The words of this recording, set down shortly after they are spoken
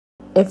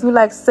If you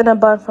like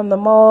Cinnabon from the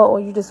mall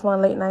or you just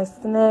want a late night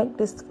snack,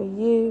 this is for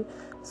you.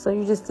 So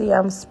you just see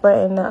I'm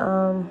spreading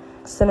the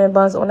cinnamon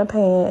buns on the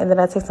pan, and then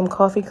I take some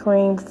coffee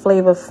cream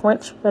flavor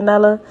French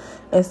vanilla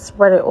and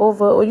spread it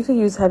over. Or you can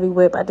use heavy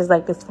whip. I just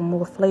like this for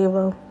more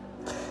flavor.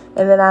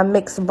 And then I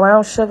mix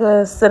brown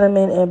sugar,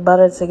 cinnamon, and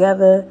butter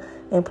together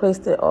and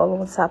placed it all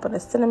on top of the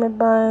cinnamon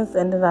buns.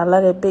 And then I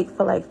let it bake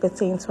for like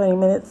 15-20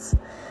 minutes.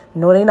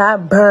 No, they're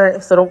not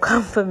burnt, so don't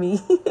come for me.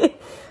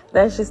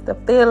 That's just the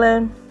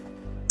feeling.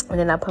 And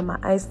then I put my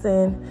ice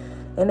in,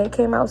 and it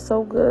came out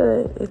so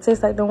good. It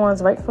tastes like the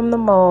ones right from the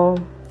mall.